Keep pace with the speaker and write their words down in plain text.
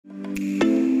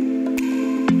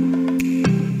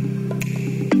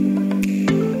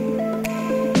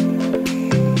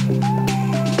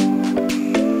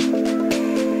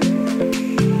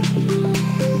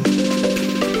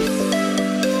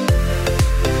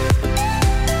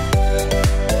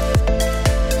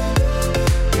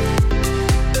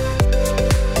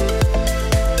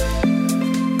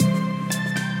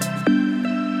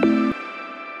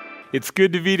It's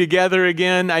good to be together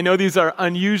again. I know these are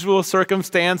unusual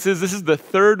circumstances. This is the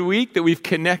third week that we've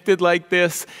connected like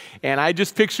this, and I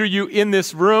just picture you in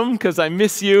this room because I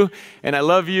miss you and I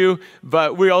love you,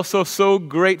 but we're also so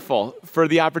grateful for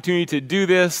the opportunity to do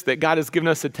this, that God has given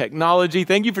us the technology.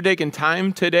 Thank you for taking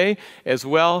time today as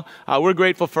well. We're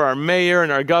grateful for our mayor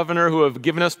and our governor who have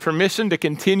given us permission to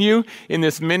continue in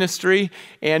this ministry,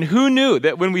 and who knew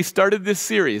that when we started this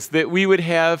series that we would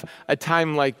have a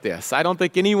time like this? I don't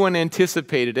think anyone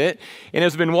anticipated it. And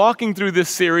as we've been walking through this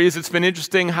series, it's been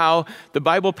interesting how the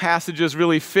Bible passages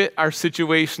really fit our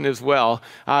situation as well.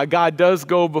 God does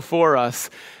go before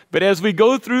us. But as we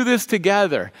go through this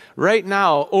together, right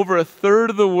now, over a third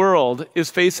of the world is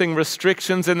facing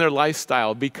restrictions in their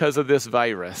lifestyle because of this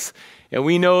virus. And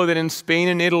we know that in Spain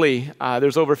and Italy,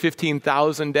 there's over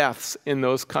 15,000 deaths in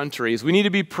those countries. We need to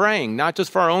be praying, not just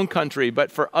for our own country,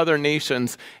 but for other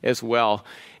nations as well.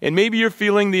 And maybe you're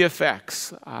feeling the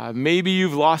effects. Maybe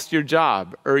you've lost your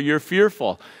job, or you're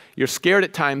fearful. You're scared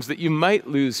at times that you might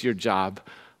lose your job.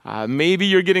 Maybe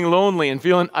you're getting lonely and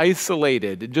feeling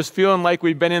isolated, and just feeling like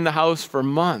we've been in the house for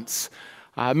months.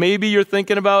 Maybe you're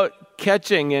thinking about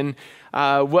catching and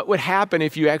what would happen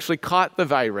if you actually caught the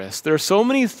virus. There are so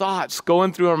many thoughts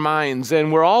going through our minds,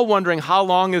 and we're all wondering, how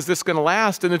long is this going to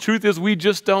last? And the truth is, we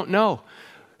just don't know.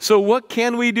 So what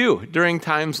can we do during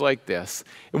times like this?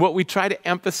 And what we try to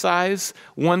emphasize,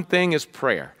 one thing is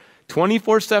prayer.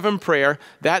 24/7 prayer.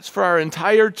 That's for our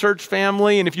entire church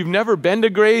family. And if you've never been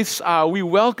to Grace, we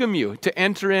welcome you to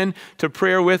enter into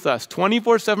prayer with us.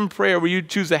 24/7 prayer, where you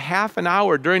choose a half an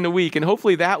hour during the week. And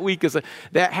hopefully that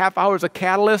half hour is a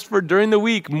catalyst for during the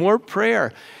week, more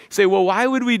prayer. You say, well, why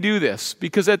would we do this?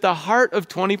 Because at the heart of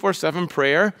 24/7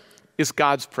 prayer is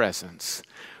God's presence.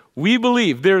 We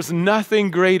believe there's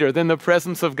nothing greater than the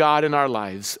presence of God in our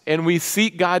lives, and we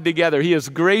seek God together. He is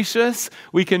gracious.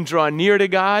 We can draw near to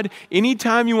God.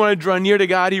 Anytime you want to draw near to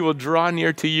God, He will draw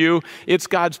near to you. It's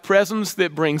God's presence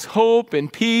that brings hope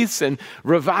and peace and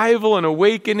revival and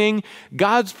awakening.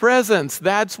 God's presence,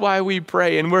 that's why we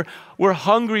pray, and we're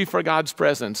hungry for God's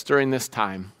presence during this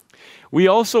time. We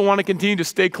also want to continue to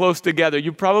stay close together.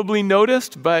 You probably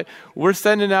noticed, but we're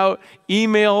sending out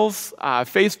emails,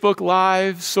 Facebook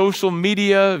Live, social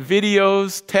media,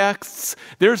 videos, texts.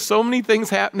 There's so many things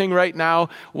happening right now.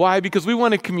 Why? Because we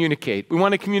want to communicate. We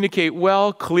want to communicate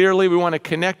well, clearly. We want to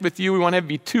connect with you. We want to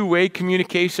have two-way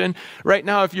communication. Right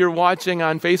now, if you're watching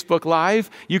on Facebook Live,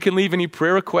 you can leave any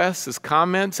prayer requests as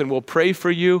comments, and we'll pray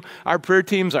for you. Our prayer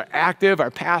teams are active.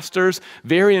 Our pastors,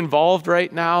 very involved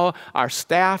right now. Our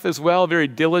staff as well, very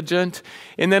diligent.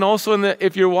 And then also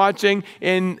if you're watching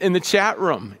in the chat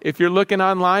room, if you're looking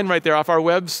online right there off our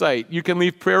website, you can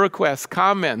leave prayer requests,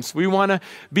 comments. We want to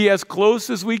be as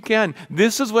close as we can.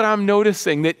 This is what I'm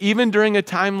noticing, that even during a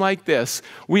time like this,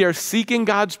 we are seeking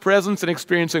God's presence and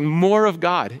experiencing more of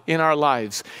God in our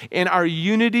lives. And our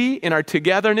unity and our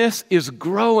togetherness is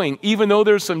growing. Even though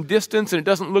there's some distance and it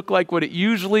doesn't look like what it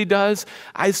usually does,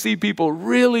 I see people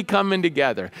really coming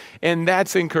together. And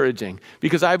that's encouraging,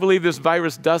 because I believe this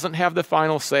virus doesn't have the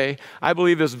final say. I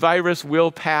believe this virus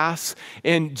will pass,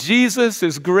 and Jesus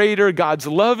is greater. God's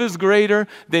love is greater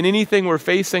than anything we're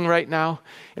facing right now.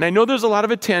 And I know there's a lot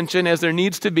of attention, as there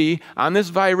needs to be, on this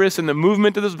virus and the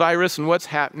movement of this virus and what's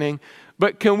happening.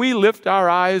 But can we lift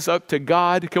our eyes up to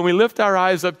God? Can we lift our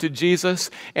eyes up to Jesus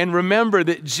and remember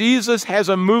that Jesus has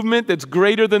a movement that's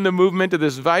greater than the movement of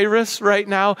this virus right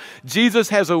now? Jesus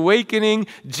has awakening.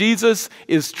 Jesus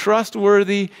is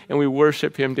trustworthy, and we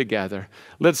worship Him together.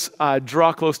 Let's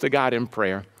draw close to God in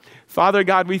prayer. Father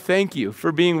God, we thank You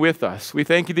for being with us. We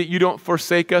thank You that You don't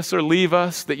forsake us or leave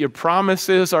us, that Your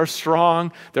promises are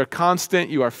strong, they're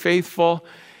constant, You are faithful.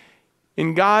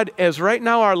 And God, as right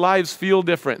now our lives feel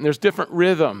different, and there's different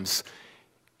rhythms,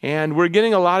 and we're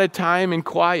getting a lot of time in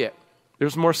quiet.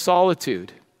 There's more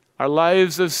solitude. Our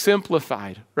lives have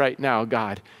simplified right now,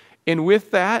 God. And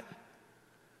with that,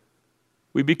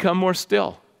 we become more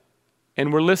still,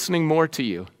 and we're listening more to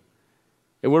You,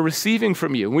 and we're receiving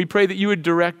from You. And we pray that You would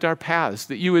direct our paths,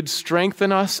 that You would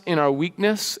strengthen us in our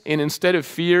weakness, and instead of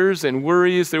fears and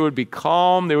worries, there would be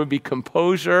calm, there would be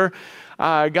composure.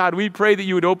 God, we pray that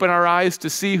You would open our eyes to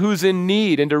see who's in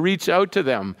need and to reach out to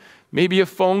them. Maybe a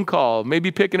phone call, maybe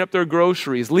picking up their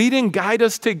groceries. Lead and guide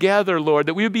us together, Lord,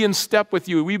 that we would be in step with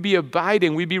You. We'd be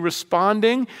abiding, we'd be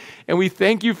responding. And we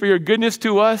thank You for Your goodness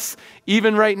to us.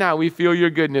 Even right now, we feel Your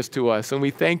goodness to us. And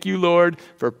we thank You, Lord,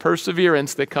 for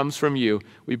perseverance that comes from You.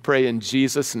 We pray in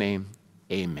Jesus' name,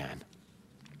 amen.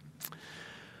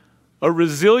 A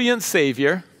resilient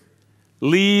Savior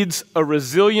leads a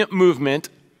resilient movement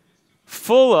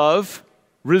full of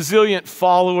resilient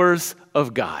followers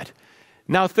of God.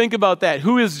 Now think about that.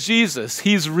 Who is Jesus?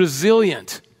 He's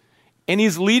resilient. And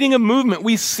he's leading a movement.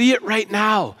 We see it right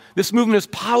now. This movement is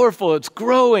powerful. It's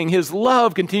growing. His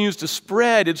love continues to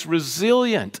spread. It's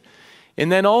resilient.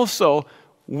 And then also,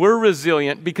 we're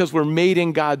resilient because we're made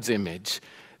in God's image.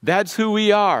 That's who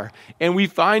we are. And we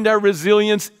find our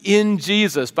resilience in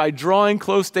Jesus. By drawing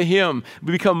close to him,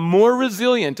 we become more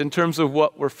resilient in terms of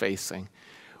what we're facing.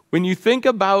 When you think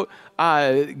about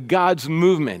God's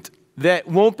movement, that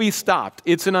won't be stopped.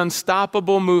 It's an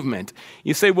unstoppable movement.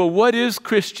 You say, well, what is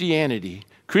Christianity?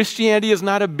 Christianity is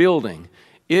not a building.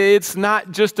 It's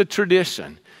not just a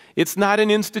tradition. It's not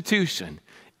an institution.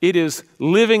 It is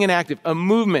living and active, a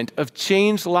movement of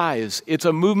changed lives. It's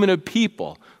a movement of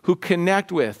people who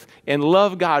connect with and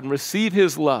love God and receive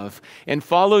his love and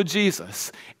follow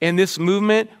Jesus. And this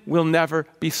movement will never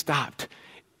be stopped.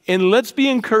 And let's be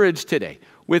encouraged today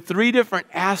with 3 different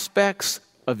aspects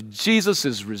of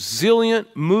Jesus' resilient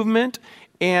movement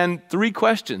and 3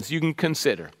 questions you can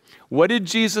consider. What did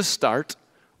Jesus start?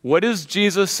 What does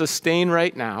Jesus sustain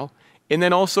right now? And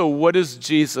then also, what does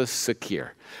Jesus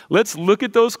secure? Let's look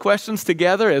at those questions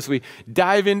together as we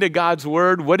dive into God's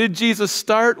word. What did Jesus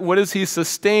start? What does he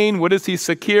sustain? What does he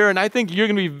secure? And I think you're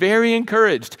going to be very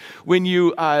encouraged when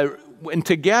and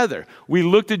together we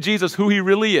look to Jesus, who he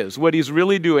really is, what he's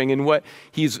really doing, and what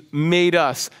he's made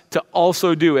us to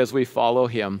also do as we follow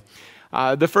him.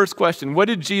 The first question, what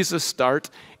did Jesus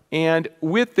start? And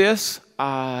with this,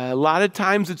 a lot of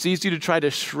times it's easy to try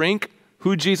to shrink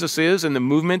who Jesus is and the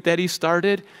movement that he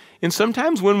started. And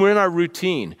sometimes when we're in our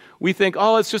routine, we think,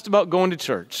 oh, it's just about going to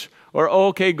church. Or, oh,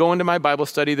 okay, going to my Bible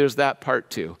study, there's that part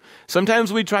too.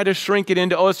 Sometimes we try to shrink it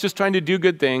into, oh, it's just trying to do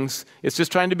good things. It's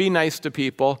just trying to be nice to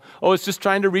people. Oh, it's just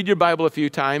trying to read your Bible a few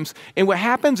times. And what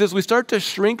happens is we start to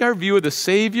shrink our view of the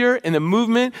Savior and the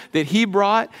movement that he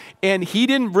brought. And he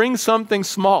didn't bring something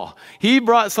small. He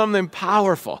brought something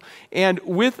powerful. And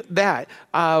with that,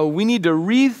 we need to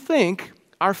rethink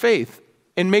our faith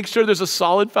and make sure there's a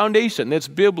solid foundation that's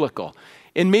biblical.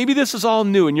 And maybe this is all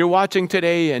new and you're watching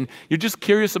today and you're just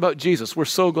curious about Jesus. We're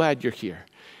so glad you're here.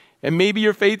 And maybe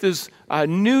your faith is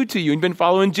new to you. You've been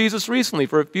following Jesus recently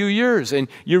for a few years and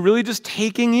you're really just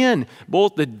taking in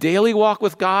both the daily walk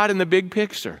with God and the big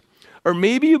picture. Or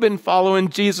maybe you've been following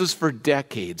Jesus for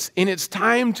decades and it's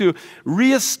time to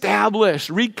reestablish,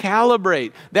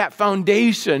 recalibrate that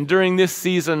foundation during this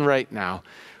season right now.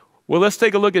 Well, let's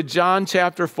take a look at John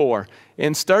chapter 4.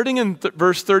 And starting in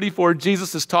verse 34,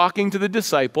 Jesus is talking to the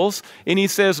disciples, and he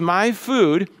says, my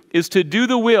food is to do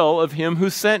the will of him who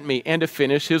sent me and to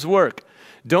finish his work.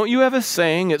 Don't you have a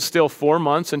saying, it's still 4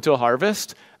 months until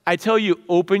harvest? I tell you,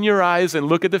 open your eyes and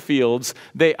look at the fields.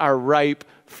 They are ripe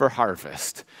for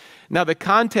harvest. Now, the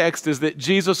context is that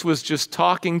Jesus was just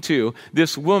talking to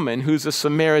this woman who's a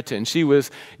Samaritan. She was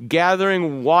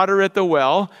gathering water at the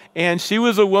well, and she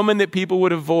was a woman that people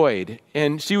would avoid.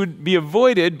 And she would be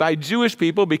avoided by Jewish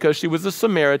people because she was a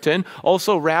Samaritan.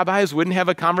 Also, rabbis wouldn't have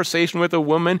a conversation with a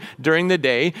woman during the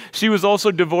day. She was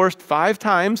also divorced 5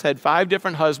 times, had 5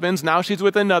 different husbands. Now she's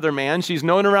with another man. She's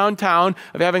known around town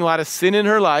of having a lot of sin in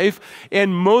her life,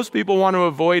 and most people want to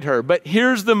avoid her. But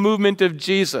here's the movement of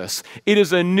Jesus. It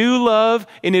is a new love,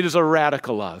 and it is a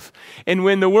radical love. And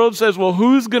when the world says, well,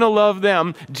 who's going to love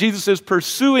them? Jesus is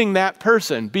pursuing that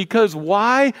person. Because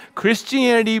why?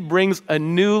 Christianity brings a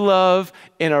new love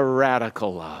and a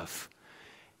radical love.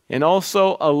 And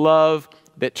also a love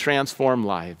that transforms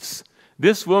lives.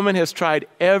 This woman has tried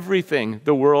everything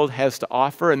the world has to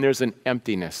offer, and there's an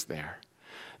emptiness there.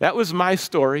 That was my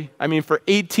story. I mean, for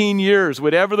 18 years,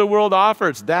 whatever the world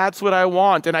offers, that's what I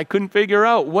want. And I couldn't figure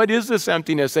out, what is this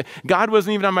emptiness? God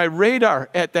wasn't even on my radar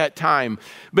at that time.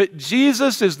 But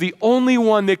Jesus is the only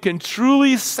one that can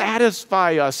truly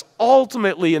satisfy us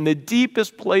ultimately in the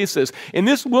deepest places. And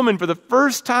this woman, for the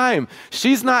first time,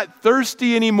 she's not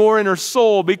thirsty anymore in her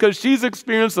soul because she's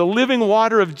experienced the living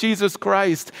water of Jesus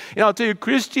Christ. And I'll tell you,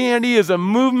 Christianity is a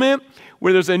movement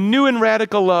where there's a new and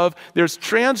radical love, there's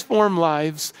transformed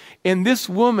lives, and this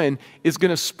woman is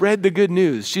going to spread the good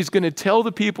news. She's going to tell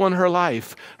the people in her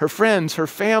life, her friends, her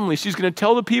family. She's going to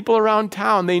tell the people around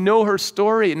town. They know her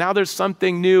story, and now there's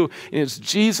something new, and it's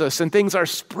Jesus, and things are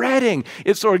spreading.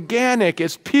 It's organic,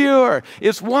 it's pure,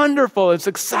 it's wonderful, it's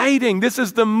exciting. This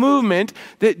is the movement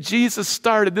that Jesus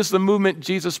started. This is the movement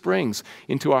Jesus brings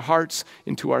into our hearts,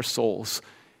 into our souls.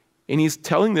 And he's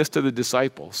telling this to the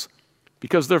disciples.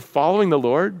 Because they're following the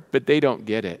Lord, but they don't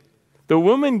get it. The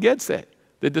woman gets it.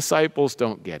 The disciples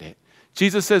don't get it.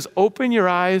 Jesus says, open your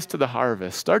eyes to the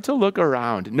harvest. Start to look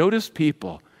around. Notice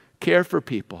people. Care for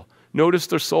people. Notice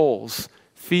their souls.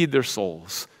 Feed their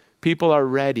souls. People are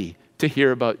ready to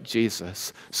hear about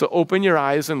Jesus. So open your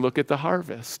eyes and look at the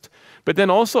harvest. But then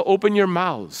also open your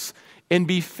mouths and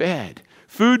be fed.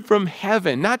 Food from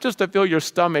heaven, not just to fill your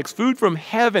stomachs, food from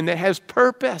heaven that has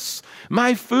purpose.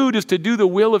 My food is to do the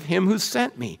will of him who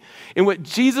sent me. And what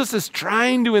Jesus is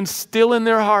trying to instill in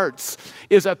their hearts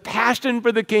is a passion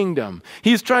for the kingdom.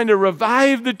 He's trying to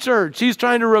revive the church. He's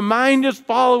trying to remind his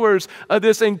followers of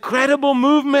this incredible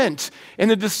movement. And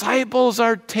the disciples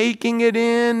are taking it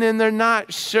in and they're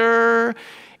not sure.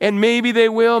 And maybe they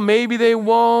will, maybe they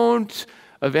won't.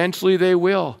 Eventually they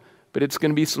will. But it's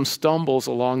going to be some stumbles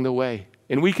along the way.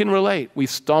 And we can relate. We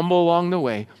stumble along the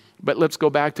way. But let's go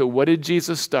back to, what did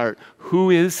Jesus start? Who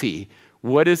is he?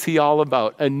 What is he all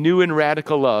about? A new and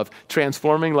radical love,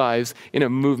 transforming lives in a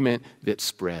movement that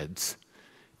spreads.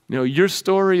 You know, your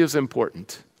story is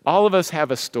important. All of us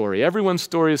have a story. Everyone's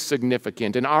story is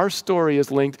significant. And our story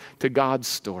is linked to God's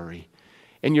story.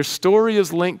 And your story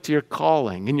is linked to your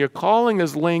calling. And your calling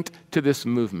is linked to this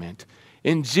movement.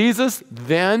 And Jesus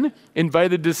then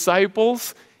invited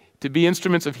disciples to be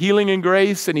instruments of healing and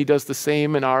grace, and he does the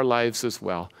same in our lives as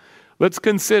well. Let's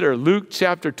consider Luke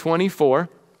chapter 24,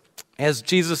 as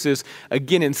Jesus is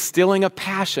again instilling a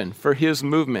passion for his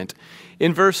movement.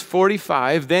 In verse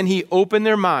 45, then he opened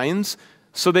their minds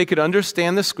so they could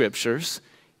understand the scriptures,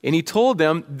 and he told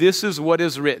them, this is what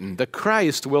is written, the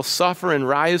Christ will suffer and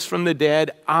rise from the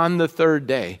dead on the third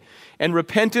day. And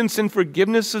repentance and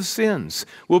forgiveness of sins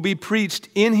will be preached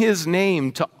in his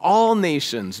name to all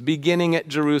nations, beginning at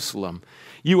Jerusalem.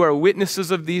 You are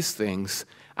witnesses of these things.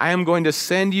 I am going to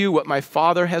send you what my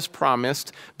Father has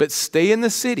promised, but stay in the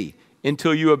city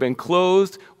until you have been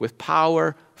clothed with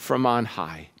power from on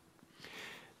high.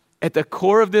 At the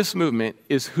core of this movement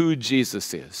is who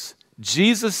Jesus is.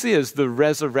 Jesus is the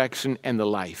resurrection and the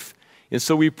life. And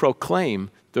so we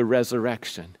proclaim the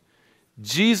resurrection.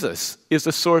 Jesus is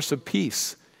the source of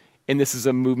peace, and this is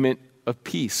a movement of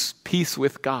peace, peace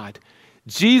with God.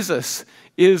 Jesus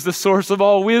is the source of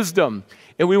all wisdom,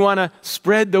 and we want to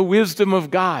spread the wisdom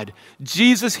of God.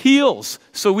 Jesus heals,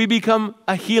 so we become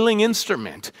a healing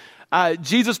instrument.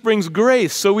 Jesus brings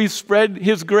grace, so we spread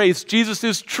his grace. Jesus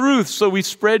is truth, so we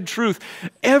spread truth.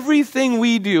 Everything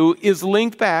we do is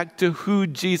linked back to who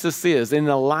Jesus is, in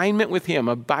alignment with him,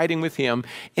 abiding with him,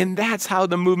 and that's how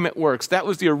the movement works. That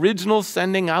was the original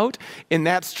sending out, and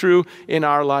that's true in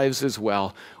our lives as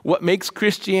well. What makes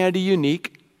Christianity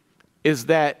unique is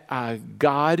that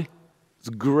God's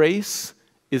grace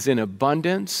is in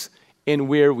abundance, and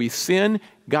where we sin,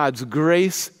 God's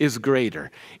grace is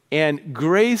greater. And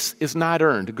grace is not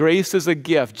earned. Grace is a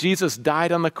gift. Jesus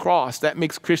died on the cross. That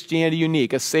makes Christianity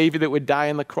unique. A Savior that would die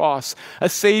on the cross. A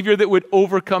Savior that would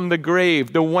overcome the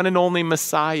grave. The one and only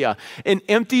Messiah. An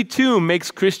empty tomb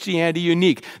makes Christianity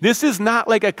unique. This is not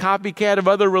like a copycat of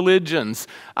other religions.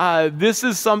 This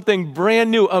is something brand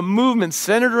new. A movement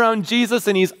centered around Jesus,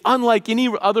 and he's unlike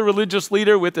any other religious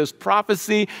leader with his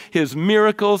prophecy, his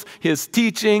miracles, his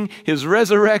teaching, his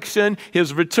resurrection,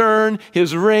 his return,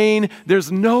 his reign.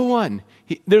 There's no one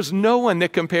that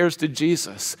compares to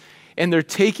Jesus. And they're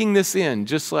taking this in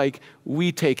just like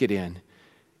we take it in.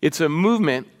 It's a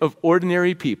movement of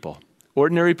ordinary people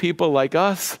like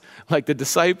us, like the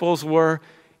disciples were,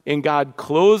 and God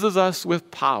clothes us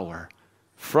with power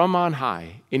from on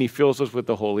high, and he fills us with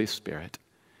the Holy Spirit.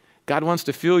 God wants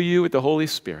to fill you with the Holy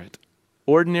Spirit.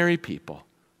 Ordinary people.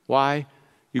 Why?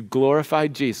 You glorify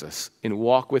Jesus and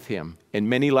walk with him, and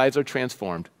many lives are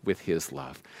transformed with his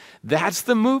love. That's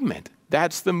the movement.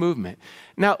 That's the movement.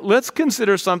 Now, let's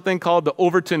consider something called the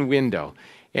Overton window.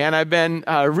 And I've been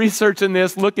researching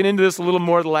this, looking into this a little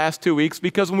more the last 2 weeks,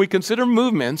 because when we consider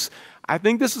movements, I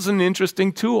think this is an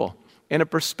interesting tool and a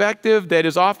perspective that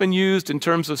is often used in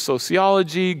terms of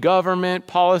sociology, government,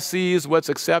 policies, what's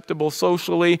acceptable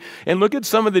socially, and look at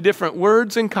some of the different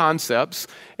words and concepts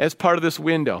as part of this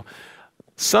window.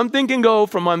 Something can go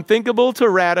from unthinkable to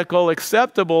radical,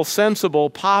 acceptable, sensible,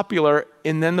 popular,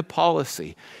 and then the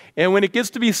policy. And when it gets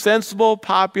to be sensible,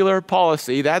 popular,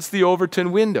 policy, that's the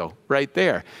Overton window right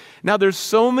there. Now, there's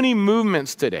so many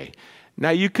movements today.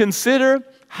 Now, you consider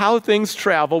how things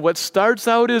travel. What starts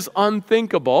out as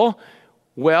unthinkable,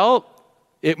 well,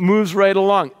 it moves right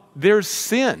along. There's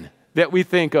sin that we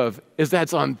think of as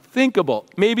that's unthinkable.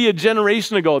 Maybe a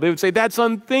generation ago, they would say that's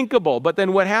unthinkable. But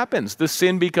then what happens? The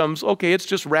sin becomes, okay, it's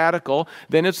just radical.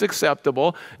 Then it's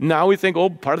acceptable. Now we think, oh,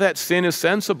 part of that sin is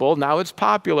sensible. Now it's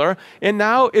popular. And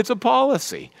now it's a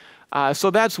policy. So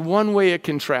that's one way it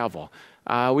can travel.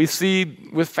 We see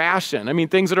with fashion,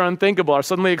 things that are unthinkable are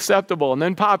suddenly acceptable and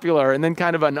then popular, and then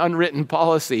kind of an unwritten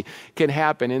policy can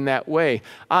happen in that way.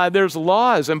 There's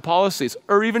laws and policies,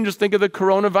 or even just think of the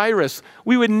coronavirus.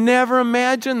 We would never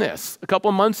imagine this a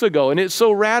couple months ago, and it's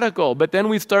so radical, but then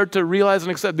we start to realize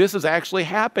and accept this is actually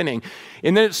happening.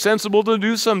 And then it's sensible to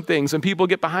do some things, and people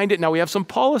get behind it. Now we have some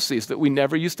policies that we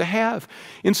never used to have.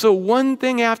 And so one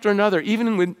thing after another,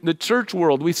 even in the church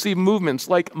world, we see movements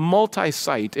like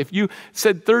multi-site. If you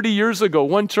said 30 years ago,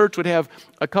 one church would have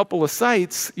a couple of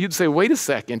sites, you'd say, wait a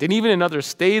second. And even in other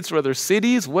states or other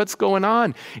cities, what's going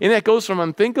on? And that goes from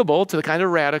unthinkable to kind of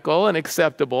radical and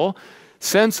acceptable,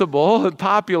 sensible and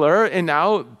popular, and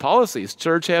now policies.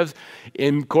 Church has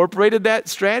incorporated that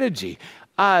strategy.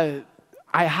 I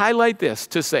highlight this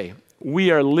to say,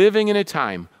 we are living in a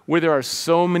time where there are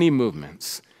so many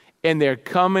movements, and they're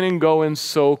coming and going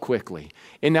so quickly.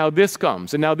 And now this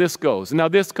comes, and now this goes, and now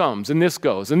this comes, and this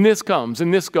goes, and this comes,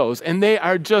 and this goes. And they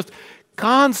are just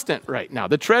constant right now.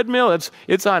 The treadmill,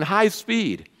 it's on high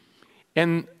speed.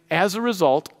 And as a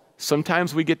result,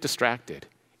 sometimes we get distracted,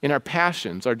 and our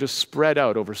passions are just spread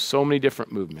out over so many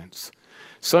different movements.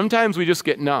 Sometimes we just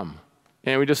get numb,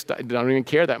 and we just don't even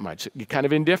care that much. You're kind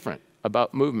of indifferent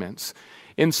about movements.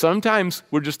 And sometimes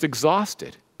we're just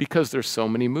exhausted because there's so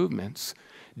many movements.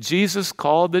 Jesus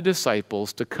called the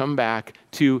disciples to come back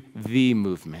to the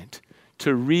movement,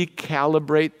 to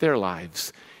recalibrate their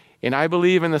lives. And I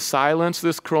believe in the silence of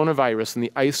this coronavirus and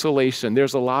the isolation,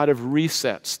 there's a lot of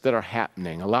resets that are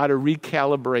happening, a lot of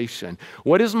recalibration.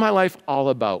 What is my life all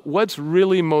about? What's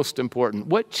really most important?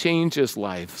 What changes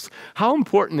lives? How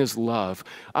important is love?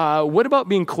 What about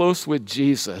being close with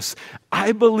Jesus?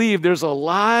 I believe there's a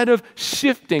lot of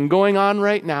shifting going on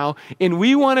right now, and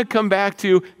we want to come back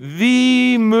to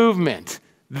the movement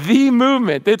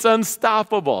that's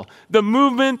unstoppable, the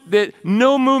movement that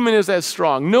no movement is as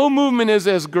strong, no movement is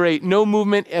as great, no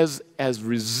movement as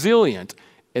resilient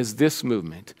as this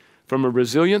movement. From a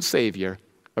resilient Savior,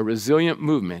 a resilient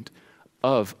movement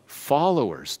of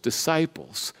followers,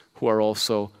 disciples who are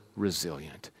also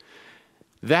resilient.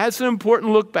 That's an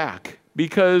important look back,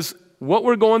 because what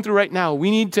we're going through right now, we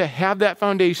need to have that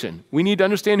foundation. We need to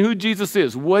understand who Jesus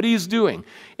is, what he's doing.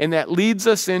 And that leads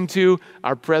us into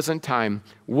our present time.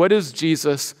 What does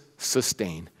Jesus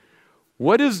sustain?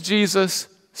 What does Jesus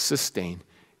sustain?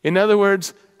 In other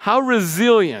words, how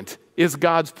resilient is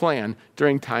God's plan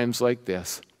during times like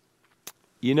this?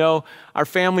 You know, our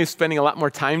family is spending a lot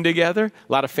more time together,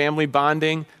 a lot of family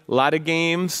bonding, a lot of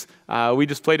games. We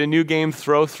just played a new game,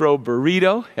 Throw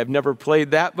Burrito. Have never played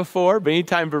that before, but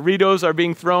anytime burritos are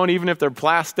being thrown, even if they're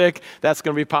plastic, that's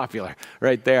going to be popular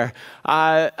right there.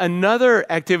 Another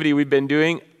activity we've been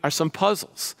doing are some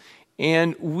puzzles.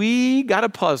 And we got a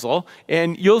puzzle,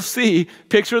 and you'll see,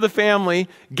 picture the family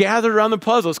gathered around the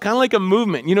puzzle. It's kind of like a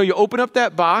movement. You know, you open up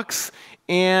that box,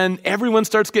 and everyone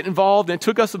starts getting involved. And it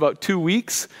took us about 2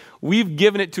 weeks. We've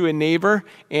given it to a neighbor,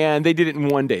 and they did it in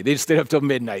one day. They just stayed up till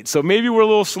midnight. So maybe we're a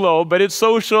little slow, but it's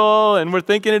social, and we're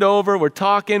thinking it over. We're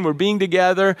talking. We're being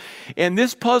together. And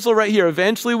this puzzle right here,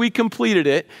 eventually we completed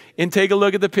it. And take a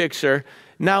look at the picture.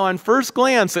 Now, on first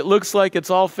glance, it looks like it's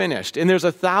all finished. And there's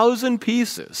 1,000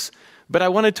 pieces. But I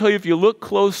want to tell you, if you look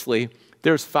closely,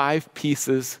 there's 5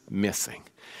 pieces missing.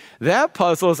 That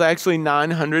puzzle is actually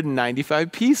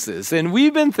 995 pieces. And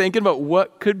we've been thinking about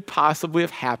what could possibly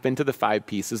have happened to the 5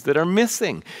 pieces that are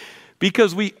missing.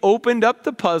 Because we opened up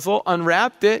the puzzle,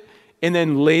 unwrapped it, and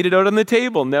then laid it out on the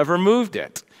table, never moved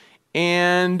it.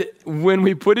 And when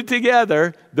we put it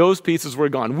together, those pieces were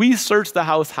gone. We searched the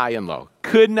house high and low,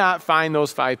 could not find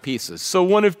those 5 pieces. So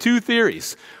one of 2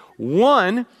 theories.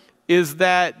 One is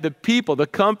that the people, the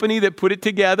company that put it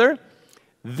together,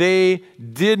 they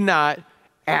did not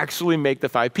actually make the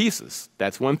 5 pieces.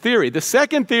 That's one theory. The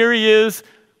second theory is,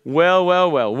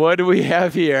 well, what do we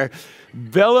have here?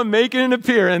 Bella making an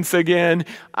appearance again.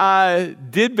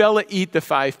 Did Bella eat the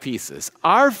 5 pieces?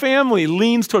 Our family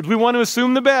leans towards, we want to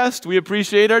assume the best. We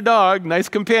appreciate our dog, nice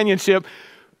companionship.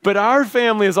 But our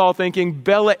family is all thinking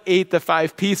Bella ate the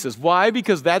 5 pieces. Why?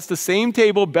 Because that's the same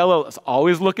table Bella is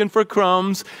always looking for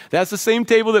crumbs. That's the same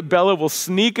table that Bella will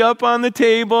sneak up on the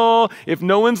table if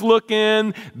no one's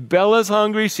looking. Bella's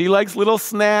hungry. She likes little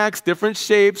snacks, different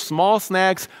shapes, small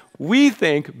snacks. We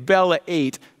think Bella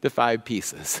ate the 5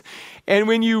 pieces. And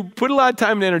when you put a lot of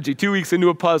time and energy, 2 weeks into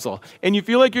a puzzle, and you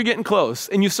feel like you're getting close,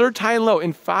 and you search high and low,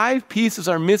 and 5 pieces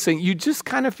are missing, you just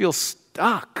kind of feel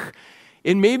stuck.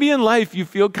 And maybe in life you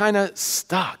feel kind of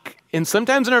stuck. And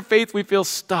sometimes in our faith we feel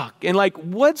stuck. And like,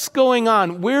 what's going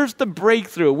on? Where's the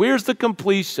breakthrough? Where's the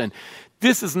completion?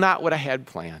 This is not what I had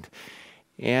planned.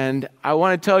 And I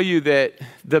want to tell you that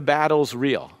the battle's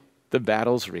real. The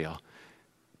battle's real.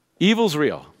 Evil's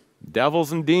real.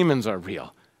 Devils and demons are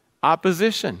real.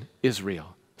 Opposition is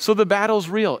real. So the battle's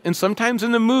real. And sometimes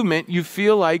in the movement, you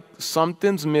feel like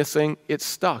something's missing, it's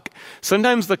stuck.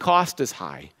 Sometimes the cost is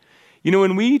high. You know,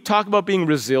 when we talk about being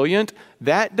resilient,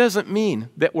 that doesn't mean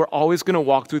that we're always going to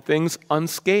walk through things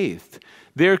unscathed.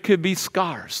 There could be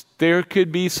scars. There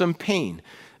could be some pain.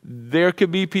 There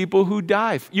could be people who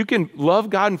die. You can love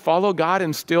God and follow God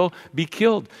and still be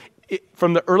killed.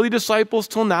 From the early disciples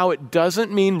till now, it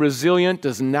doesn't mean resilient,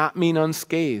 does not mean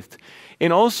unscathed.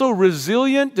 And also,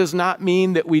 resilient does not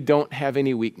mean that we don't have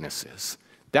any weaknesses.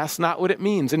 That's not what it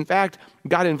means. In fact,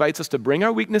 God invites us to bring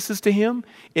our weaknesses to Him,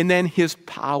 and then His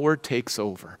power takes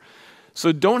over.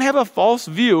 So don't have a false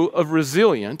view of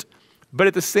resilient, but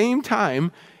at the same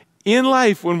time, in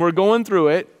life, when we're going through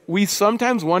it, we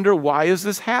sometimes wonder, why is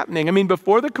this happening? I mean,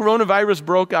 before the coronavirus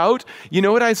broke out, you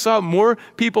know what? I saw more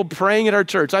people praying at our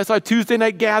church. I saw Tuesday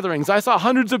night gatherings. I saw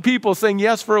hundreds of people saying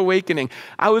yes for awakening.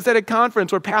 I was at a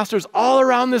conference where pastors all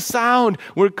around the Sound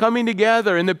were coming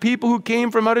together, and the people who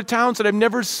came from out of town said, I've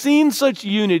never seen such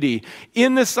unity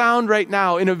in the Sound right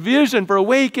now, in a vision for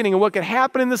awakening and what could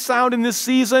happen in the Sound in this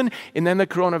season. And then the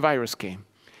coronavirus came.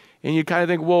 And you kind of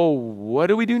think, well, what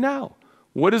do we do now?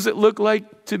 What does it look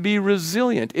like to be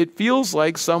resilient? It feels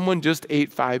like someone just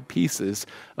ate 5 pieces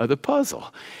of the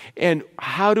puzzle. And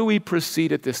how do we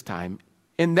proceed at this time?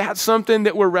 And that's something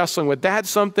that we're wrestling with. That's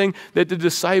something that the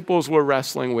disciples were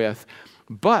wrestling with.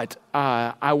 But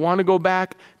I want to go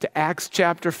back to Acts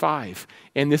chapter 5.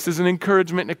 And this is an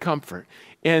encouragement and a comfort.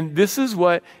 And this is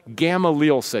what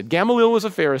Gamaliel said. Gamaliel was a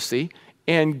Pharisee.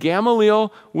 And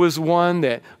Gamaliel was one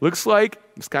that looks like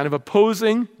he's kind of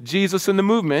opposing Jesus in the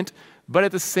movement. But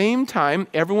at the same time,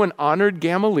 everyone honored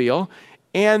Gamaliel,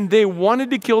 and they wanted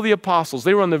to kill the apostles.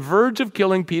 They were on the verge of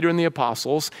killing Peter and the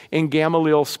apostles, and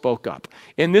Gamaliel spoke up.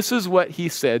 And this is what he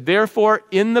said: therefore,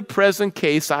 in the present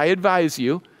case, I advise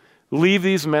you, leave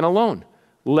these men alone.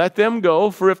 Let them go,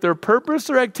 for if their purpose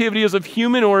or activity is of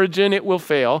human origin, it will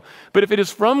fail. But if it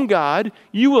is from God,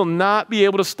 you will not be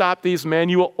able to stop these men.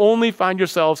 You will only find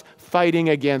yourselves fighting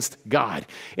against God.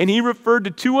 And he referred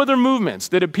to 2 other movements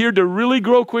that appeared to really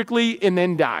grow quickly and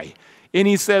then die. And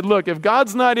he said, look, if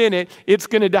God's not in it, it's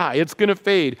going to die. It's going to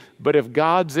fade. But if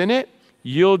God's in it,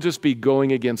 you'll just be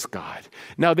going against God.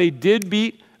 Now, they did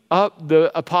beat up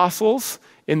the apostles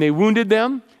and they wounded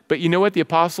them. But you know what? The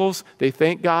apostles, they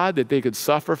thanked God that they could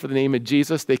suffer for the name of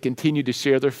Jesus. They continued to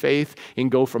share their faith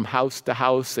and go from house to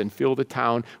house and fill the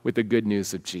town with the good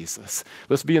news of Jesus.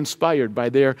 Let's be inspired by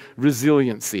their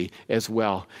resiliency as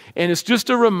well. And it's just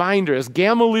a reminder, as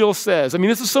Gamaliel says, I mean,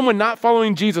 this is someone not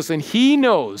following Jesus, and he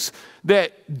knows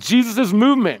that Jesus'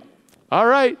 movement, all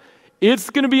right,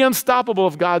 it's going to be unstoppable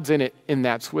if God's in it, and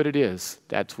that's what it is.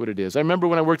 That's what it is. I remember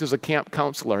when I worked as a camp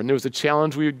counselor, and there was a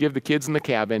challenge we would give the kids in the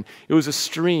cabin. It was a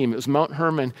stream. It was Mount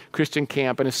Hermon Christian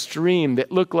Camp, and a stream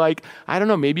that looked like, I don't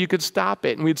know, maybe you could stop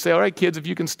it. And we'd say, all right, kids, if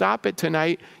you can stop it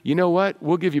tonight, you know what?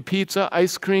 We'll give you pizza,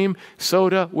 ice cream,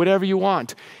 soda, whatever you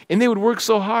want. And they would work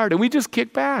so hard, and we just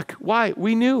kicked back. Why?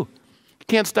 We knew. You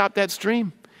can't stop that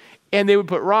stream. And they would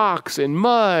put rocks and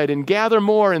mud and gather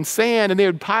more and sand, and they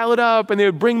would pile it up, and they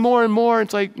would bring more and more.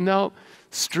 It's like, no,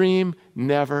 stream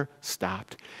never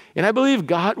stopped. And I believe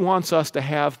God wants us to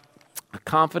have a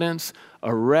confidence,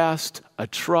 a rest, a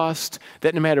trust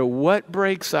that no matter what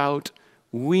breaks out,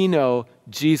 we know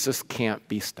Jesus can't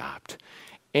be stopped.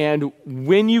 And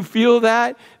when you feel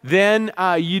that, then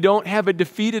you don't have a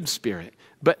defeated spirit.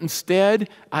 But instead,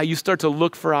 you start to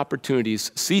look for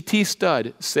opportunities. C.T.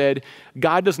 Studd said,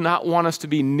 God does not want us to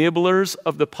be nibblers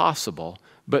of the possible,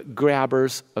 but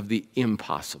grabbers of the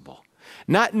impossible.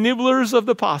 Not nibblers of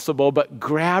the possible, but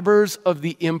grabbers of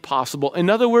the impossible. In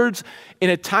other words,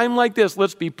 in a time like this,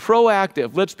 let's be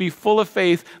proactive. Let's be full of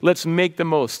faith. Let's make the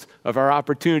most of our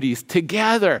opportunities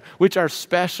together, which are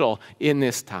special in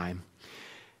this time.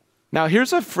 Now,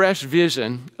 here's a fresh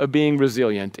vision of being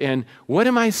resilient. And what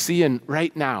am I seeing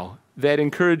right now that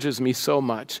encourages me so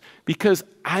much? Because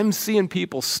I'm seeing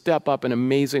people step up in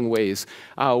amazing ways.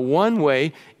 One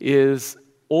way is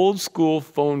old school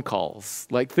phone calls.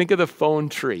 Like, think of the phone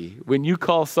tree. When you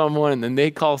call someone and then they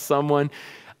call someone.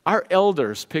 Our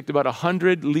elders picked about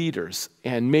 100 leaders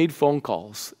and made phone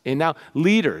calls. And now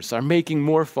leaders are making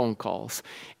more phone calls.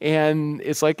 And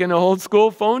it's like an old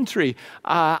school phone tree.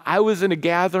 I was in a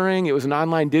gathering. It was an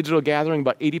online digital gathering,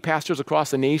 about 80 pastors across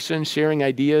the nation sharing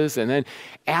ideas. And then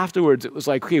afterwards, it was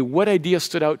like, okay, what idea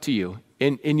stood out to you?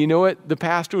 And you know what the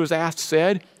pastor was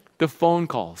said? The phone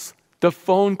calls. The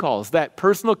phone calls, that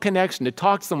personal connection to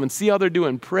talk to someone, see how they're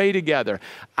doing, pray together.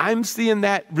 I'm seeing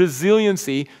that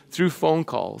resiliency through phone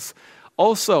calls.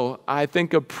 Also, I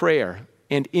think of prayer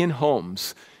and in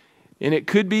homes. And it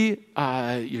could be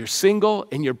you're single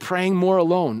and you're praying more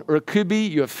alone. Or it could be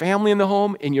you have family in the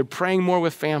home and you're praying more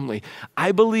with family.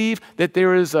 I believe that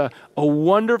there is a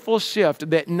wonderful shift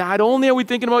that not only are we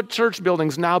thinking about church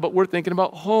buildings now, but we're thinking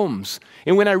about homes.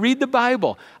 And when I read the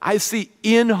Bible, I see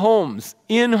in homes,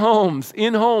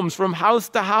 from house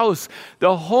to house,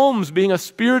 the homes being a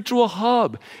spiritual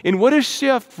hub. And what a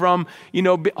shift from,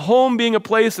 home being a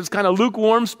place that's kind of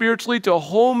lukewarm spiritually to a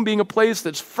home being a place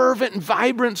that's fervent and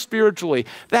vibrant spiritually.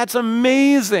 That's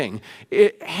amazing.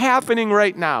 It happening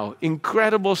right now.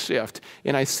 Incredible shift.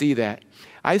 And I see that.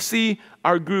 I see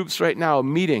our groups right now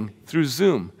meeting through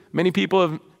Zoom. Many people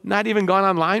have not even gone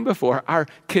online before, are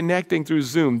connecting through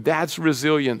Zoom. That's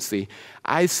resiliency.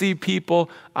 I see people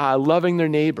loving their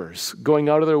neighbors, going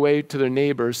out of their way to their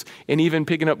neighbors, and even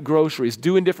picking up groceries,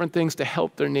 doing different things to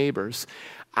help their neighbors.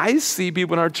 I see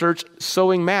people in our church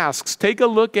sewing masks. Take a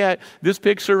look at this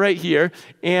picture right here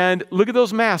and look at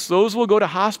those masks. Those will go to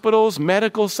hospitals,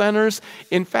 medical centers.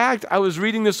 In fact, I was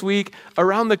reading this week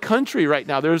around the country right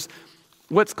now, there's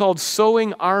what's called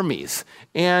sewing armies.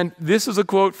 And this is a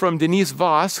quote from Denise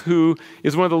Voss, who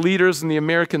is one of the leaders in the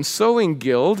American Sewing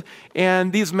Guild.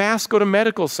 And these masks go to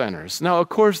medical centers. Now, of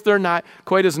course, they're not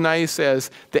quite as nice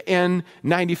as the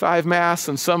N95 masks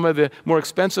and some of the more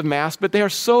expensive masks, but they are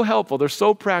so helpful. They're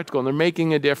so practical, and they're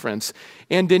making a difference.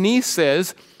 And Denise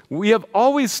says, we have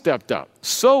always stepped up.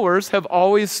 Sewers have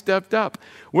always stepped up.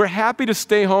 We're happy to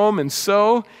stay home and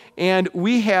sew, and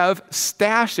we have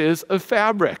stashes of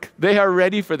fabric. They are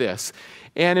ready for this.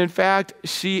 And in fact,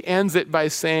 she ends it by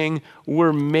saying,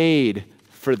 we're made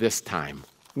for this time.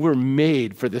 We're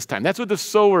made for this time. That's what the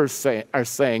sewers are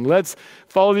saying. Let's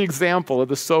follow the example of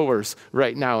the sewers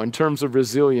right now in terms of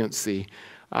resiliency.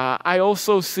 I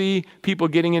also see people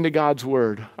getting into God's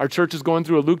Word. Our church is going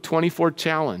through a Luke 24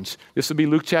 challenge. This will be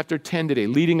Luke chapter 10 today,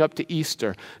 leading up to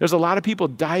Easter. There's a lot of people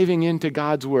diving into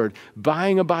God's Word,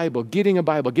 buying a Bible, getting a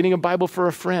Bible for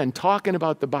a friend, talking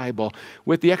about the Bible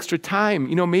with the extra time.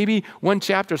 Maybe one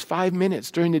chapter is 5 minutes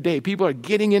during the day. People are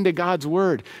getting into God's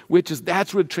Word,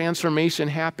 that's where transformation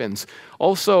happens.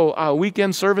 Also,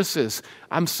 weekend services.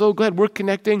 I'm so glad we're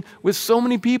connecting with so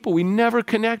many people we never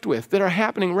connect with that are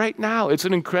happening right now. It's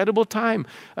an incredible time.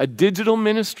 A digital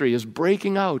ministry is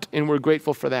breaking out, and we're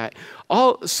grateful for that.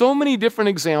 So many different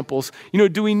examples.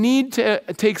 Do we need to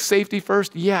take safety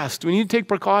first? Yes. Do we need to take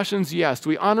precautions? Yes. Do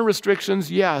we honor restrictions?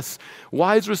 Yes.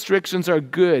 Wise restrictions are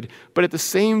good. But at the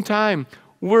same time,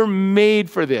 we're made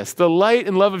for this. The light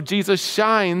and love of Jesus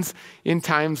shines in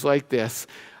times like this.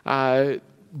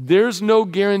 There's no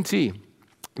guarantee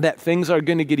that things are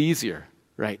going to get easier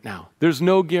right now. There's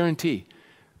no guarantee.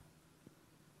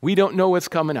 We don't know what's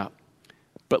coming up,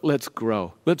 but let's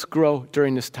grow. Let's grow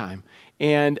during this time.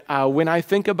 And when I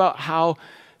think about how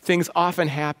things often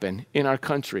happen in our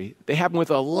country, they happen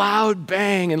with a loud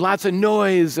bang and lots of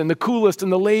noise and the coolest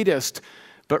and the latest.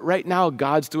 But right now,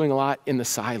 God's doing a lot in the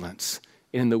silence,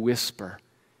 in the whisper,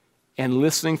 and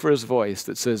listening for his voice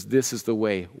that says, this is the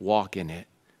way, walk in it.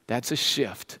 That's a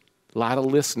shift. A lot of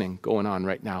listening going on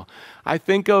right now. I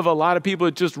think of a lot of people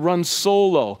that just run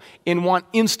solo and want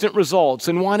instant results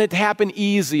and want it to happen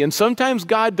easy. And sometimes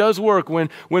God does work when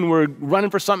we're running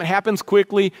for something, it happens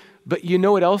quickly. But you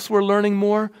know what else we're learning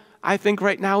more? I think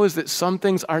right now is that some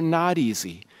things are not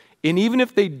easy. And even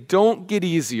if they don't get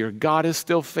easier, God is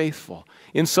still faithful.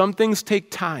 And some things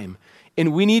take time.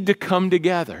 And we need to come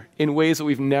together in ways that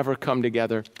we've never come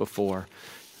together before.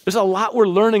 There's a lot we're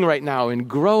learning right now and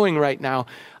growing right now.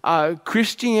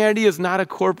 Christianity is not a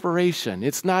corporation.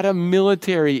 It's not a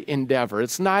military endeavor.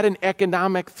 It's not an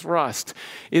economic thrust.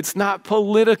 It's not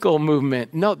political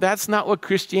movement. No, that's not what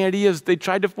Christianity is. They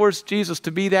tried to force Jesus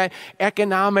to be that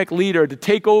economic leader, to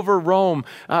take over Rome,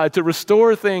 to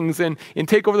restore things and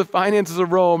take over the finances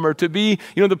of Rome, or to be,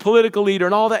 the political leader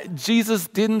and all that. Jesus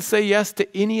didn't say yes to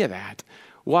any of that.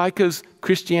 Why? Because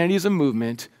Christianity is a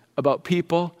movement about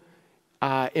people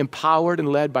empowered and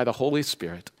led by the Holy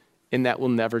Spirit, and that will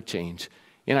never change.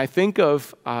 And I think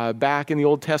of back in the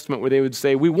Old Testament where they would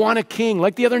say, we want a king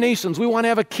like the other nations. We want to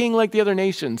have a king like the other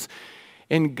nations.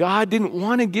 And God didn't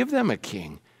want to give them a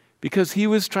king because he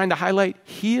was trying to highlight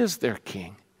he is their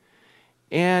king.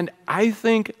 And I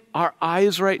think our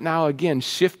eyes right now, again,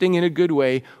 shifting in a good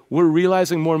way, we're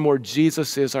realizing more and more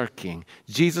Jesus is our king.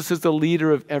 Jesus is the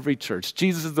leader of every church.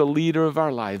 Jesus is the leader of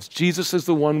our lives. Jesus is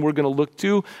the one we're going to look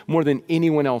to more than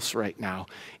anyone else right now.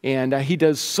 And he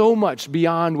does so much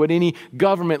beyond what any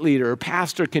government leader or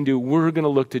pastor can do. We're going to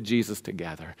look to Jesus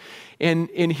together. And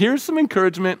here's some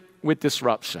encouragement with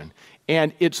disruption.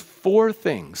 And it's 4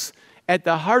 things. at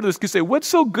the heart of this, you say, what's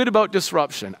so good about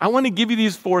disruption? I want to give you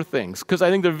these 4 things because I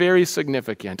think they're very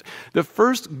significant. The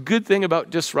first good thing about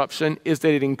disruption is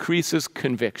that it increases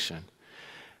conviction.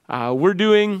 We're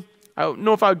doing, I don't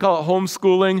know if I would call it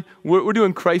homeschooling. We're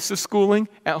doing crisis schooling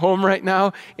at home right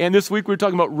now. And this week we're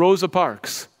talking about Rosa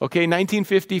Parks,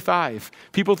 1955.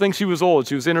 People think she was old.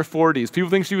 She was in her 40s. People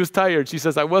think she was tired. She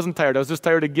says, I wasn't tired. I was just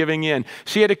tired of giving in.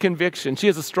 She had a conviction. She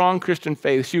has a strong Christian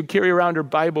faith. She would carry around her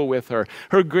Bible with her.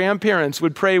 Her grandparents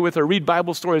would pray with her, read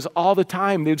Bible stories all the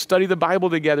time. They would study the Bible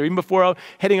together, even before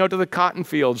heading out to the cotton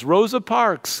fields. Rosa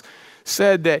Parks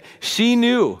said that she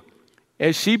knew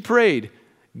as she prayed,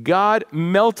 God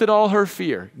melted all her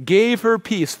fear, gave her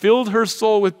peace, filled her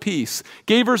soul with peace,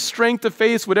 gave her strength to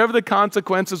face whatever the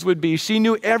consequences would be. She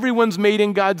knew everyone's made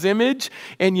in God's image,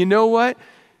 and you know what?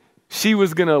 She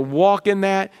was going to walk in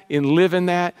that and live in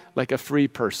that like a free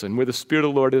person. Where the Spirit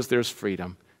of the Lord is, there's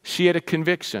freedom. She had a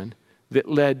conviction that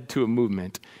led to a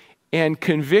movement. And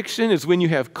conviction is when you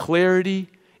have clarity.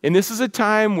 And this is a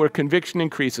time where conviction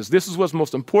increases. This is what's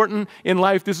most important in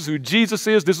life. This is who Jesus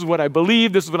is. This is what I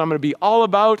believe. This is what I'm going to be all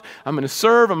about. I'm going to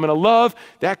serve. I'm going to love.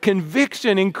 That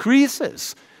conviction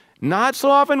increases. Not so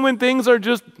often when things are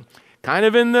just kind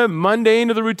of in the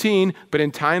mundane of the routine, but in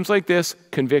times like this,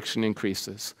 conviction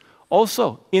increases.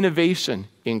 Also, innovation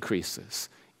increases.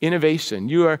 Innovation.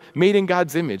 You are made in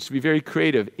God's image to be very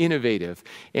creative, innovative.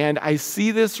 And I see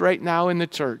this right now in the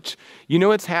church. You know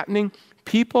what's happening?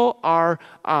 People are,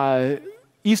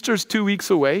 Easter's 2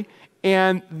 weeks away,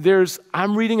 and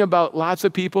I'm reading about lots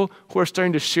of people who are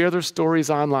starting to share their stories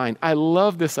online. I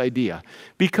love this idea.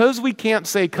 Because we can't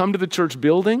say, come to the church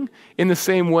building in the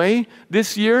same way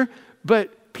this year,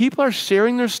 but people are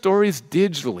sharing their stories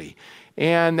digitally.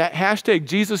 And that hashtag,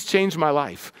 Jesus changed my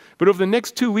life. But over the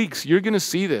next 2 weeks, you're going to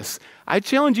see this. I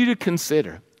challenge you to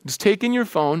consider just taking your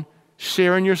phone,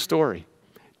 sharing your story.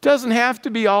 Doesn't have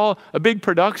to be all a big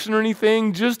production or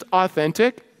anything, just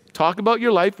authentic. Talk about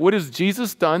your life. What has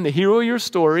Jesus done? The hero of your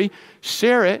story.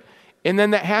 Share it. And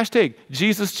then that hashtag,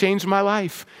 Jesus changed my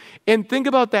life. And think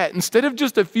about that. Instead of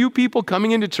just a few people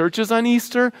coming into churches on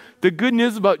Easter, the good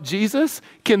news about Jesus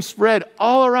can spread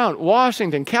all around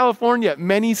Washington, California,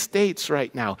 many states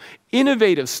right now.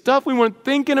 Innovative stuff we weren't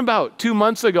thinking about 2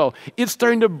 months ago. It's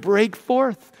starting to break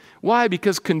forth. Why?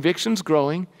 Because conviction's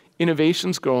growing,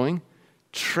 innovation's growing,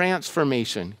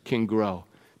 transformation can grow.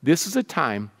 This is a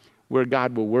time where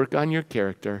God will work on your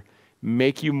character,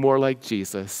 make you more like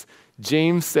Jesus.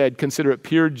 James said, consider it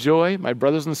pure joy, my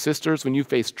brothers and sisters, when you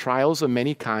face trials of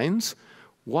many kinds.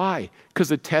 Why? Because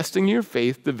the testing of your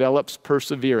faith develops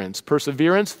perseverance.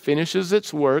 Perseverance finishes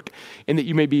its work, and that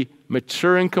you may be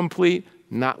mature and complete,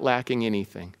 not lacking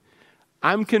anything.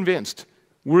 I'm convinced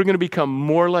we're going to become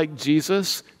more like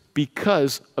Jesus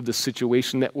because of the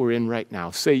situation that we're in right now.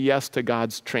 Say yes to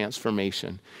God's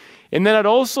transformation. And then I'd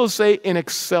also say an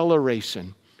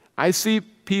acceleration. I see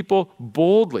people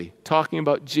boldly talking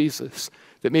about Jesus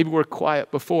that maybe were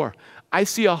quiet before. I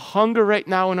see a hunger right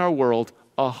now in our world,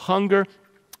 a hunger.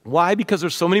 Why? Because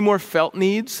there's so many more felt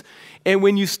needs. And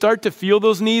when you start to feel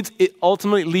those needs, it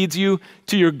ultimately leads you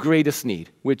to your greatest need,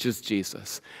 which is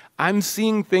Jesus. I'm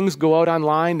seeing things go out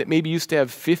online that maybe used to have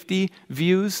 50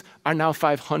 views are now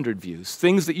 500 views.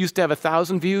 Things that used to have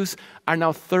 1,000 views are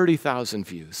now 30,000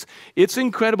 views. It's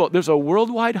incredible. There's a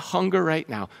worldwide hunger right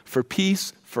now for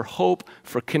peace, for hope,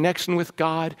 for connection with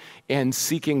God, and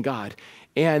seeking God.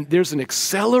 And there's an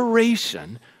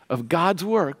acceleration of God's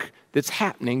work that's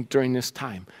happening during this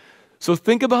time. So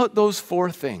think about those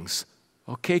 4 things.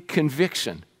 Okay,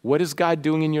 conviction. What is God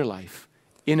doing in your life?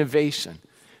 Innovation.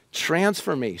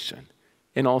 Transformation,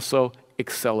 and also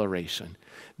acceleration.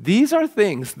 These are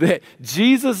things that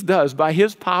Jesus does by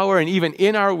his power and even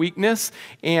in our weakness,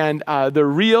 and they're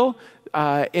real,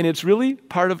 and it's really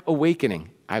part of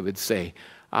awakening, I would say.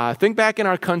 Think back in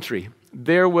our country.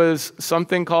 There was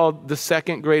something called the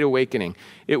Second Great Awakening.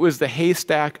 It was the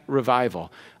Haystack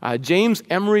Revival. James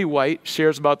Emery White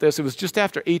shares about this. It was just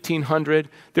after 1800.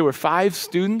 There were 5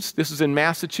 students. This is in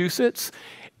Massachusetts.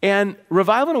 And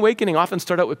revival and awakening often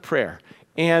start out with prayer.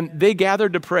 And they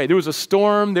gathered to pray. There was a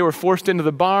storm. They were forced into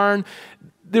the barn.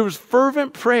 There was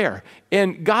fervent prayer.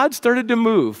 And God started to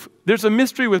move. There's a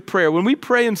mystery with prayer. When we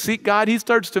pray and seek God, he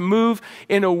starts to move.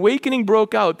 And awakening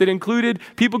broke out that included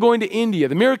people going to India,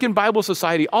 the American Bible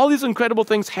Society. All these incredible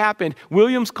things happened.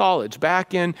 Williams College,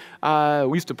 back in,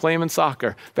 we used to play them in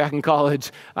soccer back in college.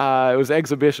 It was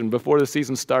exhibition before the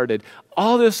season started.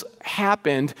 All this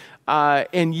happened.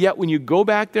 And yet when you go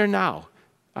back there now,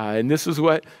 and this is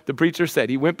what the preacher said.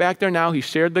 He went back there now. He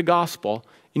shared the gospel.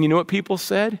 And you know what people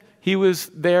said? He was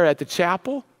there at the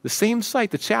chapel the same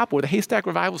site, the chapel where the Haystack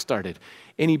Revival started.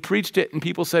 And he preached it, and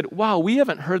people said, wow, we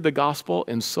haven't heard the gospel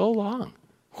in so long.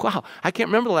 Wow, I can't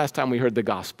remember the last time we heard the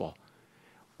gospel.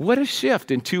 What a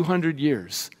shift in 200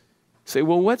 years. Say,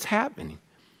 well, what's happening?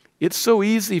 It's so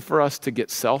easy for us to get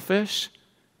selfish,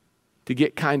 to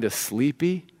get kind of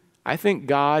sleepy. I think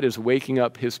God is waking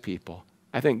up his people.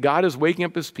 I think God is waking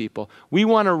up his people. We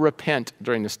want to repent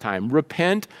during this time.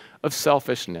 Repent of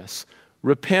selfishness.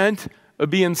 Repent of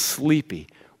being sleepy.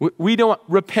 We don't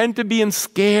repent of being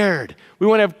scared. We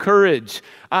want to have courage.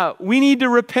 We need to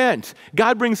repent.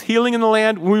 God brings healing in the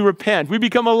land when we repent. We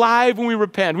become alive when we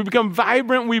repent. We become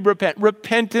vibrant when we repent.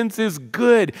 Repentance is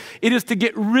good. It is to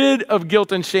get rid of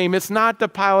guilt and shame. It's not to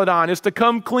pile it on. It's to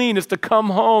come clean. It's to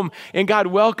come home. And God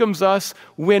welcomes us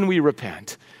when we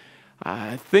repent.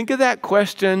 Think of that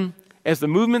question as the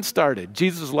movement started,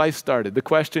 Jesus' life started. The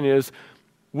question is,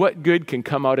 what good can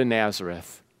come out of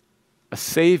Nazareth? A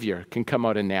Savior can come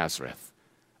out of Nazareth.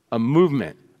 A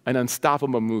movement, an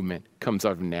unstoppable movement comes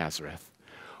out of Nazareth.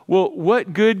 Well,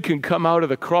 what good can come out of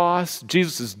the cross,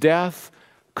 Jesus' death,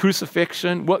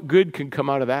 crucifixion? What good can come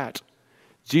out of that?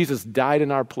 Jesus died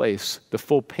in our place, the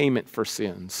full payment for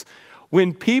sins.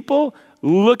 When people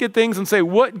look at things and say,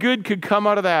 what good could come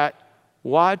out of that?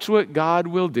 Watch what God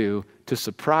will do to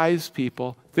surprise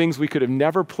people, things we could have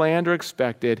never planned or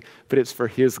expected, but it's for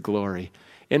his glory.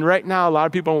 And right now, a lot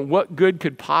of people, what good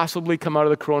could possibly come out of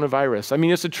the coronavirus? I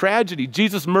mean, it's a tragedy.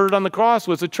 Jesus murdered on the cross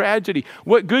was a tragedy.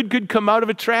 What good could come out of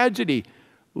a tragedy?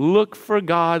 Look for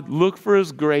God. Look for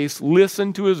his grace.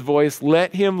 Listen to his voice.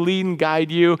 Let him lead and guide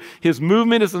you. His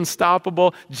movement is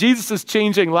unstoppable. Jesus is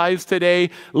changing lives today.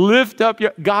 Lift up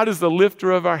God is the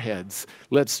lifter of our heads.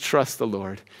 Let's trust the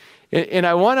Lord. And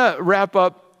I want to wrap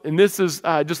up, and this is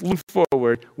just looking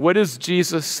forward. What is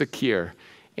Jesus secure?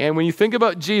 And when you think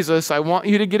about Jesus, I want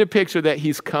you to get a picture that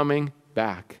he's coming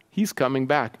back. He's coming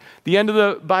back. The end of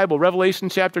the Bible, Revelation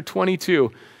chapter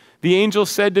 22. The angel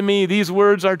said to me, these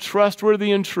words are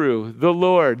trustworthy and true. The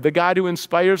Lord, the God who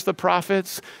inspires the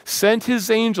prophets, sent his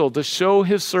angel to show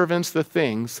his servants the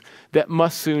things that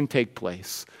must soon take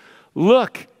place.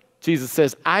 Look, Jesus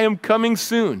says, I am coming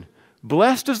soon.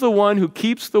 Blessed is the one who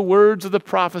keeps the words of the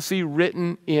prophecy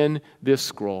written in this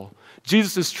scroll.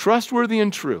 Jesus is trustworthy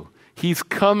and true. He's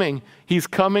coming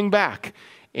back.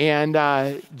 And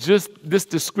just this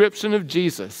description of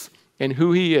Jesus and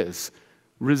who he is,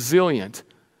 resilient.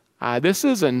 This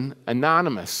is an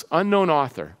anonymous, unknown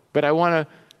author, but I want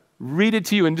to read it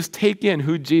to you and just take in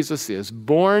who Jesus is.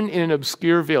 Born in an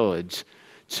obscure village,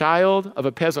 child of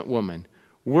a peasant woman,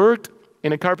 worked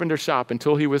in a carpenter shop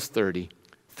until he was 30.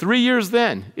 3 years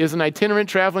then is an itinerant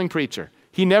traveling preacher.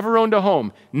 He never owned a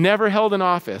home, never held an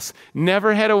office,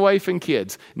 never had a wife and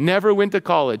kids, never went to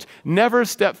college, never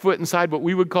stepped foot inside what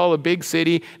we would call a big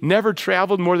city, never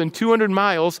traveled more than 200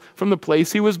 miles from the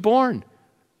place he was born.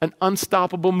 An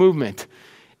unstoppable movement.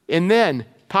 And then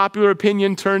popular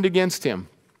opinion turned against him.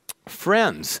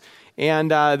 Friends,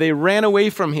 and they ran away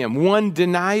from him. One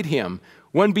denied him.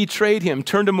 One betrayed him,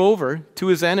 turned him over to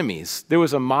his enemies. There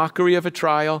was a mockery of a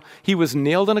trial. He was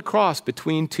nailed on a cross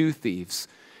between two thieves.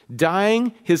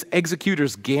 Dying, his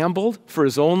executors gambled for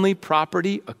his only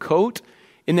property, a coat,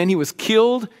 and then he was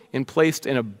killed and placed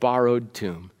in a borrowed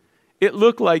tomb. It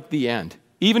looked like the end.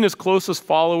 Even his closest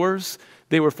followers,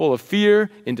 they were full of fear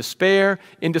and despair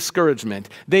and discouragement.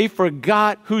 They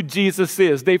forgot who Jesus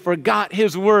is. They forgot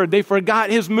his word. They forgot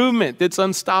his movement. It's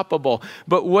unstoppable.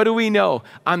 But what do we know?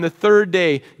 On the third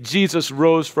day, Jesus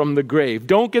rose from the grave.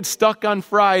 Don't get stuck on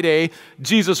Friday.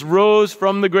 Jesus rose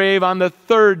from the grave on the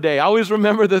third day. Always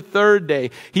remember the third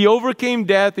day. He overcame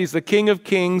death. He's the King of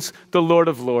Kings, the Lord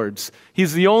of Lords.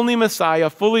 He's the only Messiah,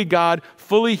 fully God,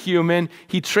 fully human.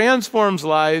 He transforms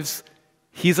lives.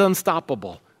 He's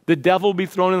unstoppable. The devil will be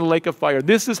thrown in the lake of fire.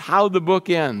 This is how the book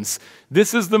ends.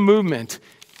 This is the movement.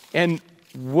 And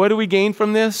what do we gain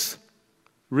from this?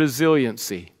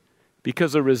 Resiliency.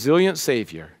 Because a resilient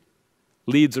Savior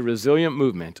leads a resilient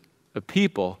movement of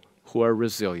people who are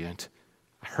resilient.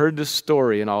 I heard this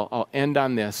story, and I'll end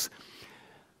on this.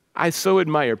 I so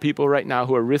admire people right now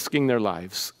who are risking their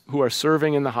lives, who are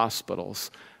serving in the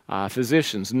hospitals,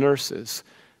 physicians, nurses.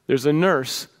 There's a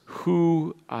nurse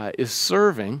who is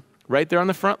serving right there on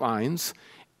the front lines,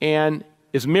 and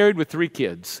is married with 3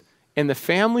 kids. And the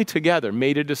family together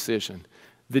made a decision.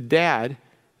 The dad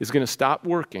is going to stop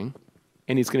working,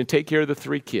 and he's going to take care of the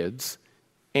 3 kids.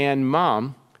 And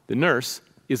mom, the nurse,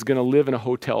 is going to live in a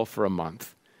hotel for a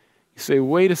month. You say,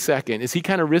 wait a second, is he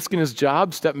kind of risking his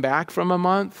job, stepping back from a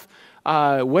month?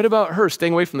 What about her,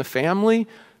 staying away from the family,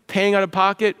 paying out of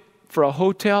pocket for a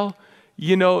hotel?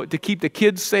 to keep the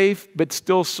kids safe, but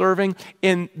still serving.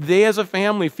 And they as a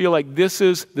family feel like this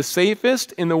is the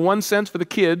safest in the one sense for the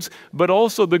kids, but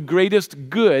also the greatest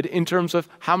good in terms of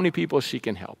how many people she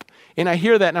can help. And I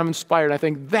hear that and I'm inspired. I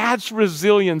think that's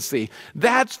resiliency.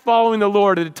 That's following the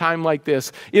Lord at a time like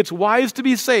this. It's wise to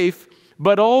be safe,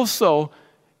 but also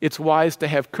it's wise to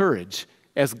have courage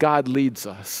as God leads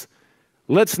us.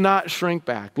 Let's not shrink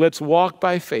back. Let's walk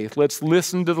by faith. Let's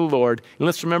listen to the Lord. And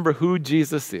let's remember who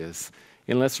Jesus is.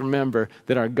 And let's remember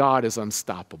that our God is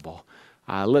unstoppable.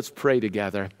 Let's pray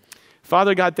together.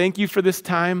 Father God, thank you for this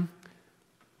time.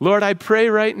 Lord, I pray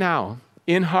right now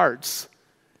in hearts,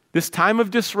 this time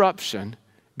of disruption,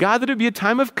 God, that it would be a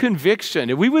time of conviction.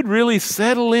 If we would really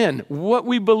settle in what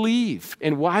we believe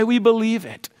and why we believe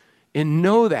it and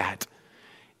know that.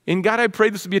 And God, I pray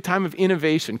this would be a time of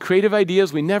innovation, creative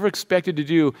ideas we never expected to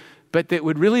do, but that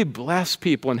would really bless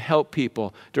people and help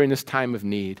people during this time of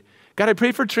need. God, I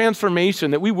pray for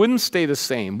transformation, that we wouldn't stay the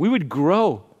same. We would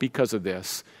grow because of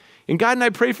this. And God, and I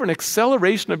pray for an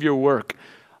acceleration of your work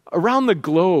around the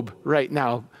globe right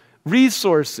now.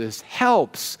 Resources,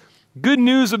 helps, good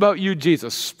news about you,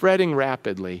 Jesus, spreading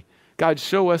rapidly. God,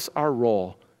 show us our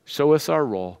role. Show us our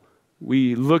role.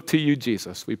 We look to you,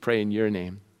 Jesus. We pray in your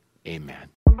name. Amen.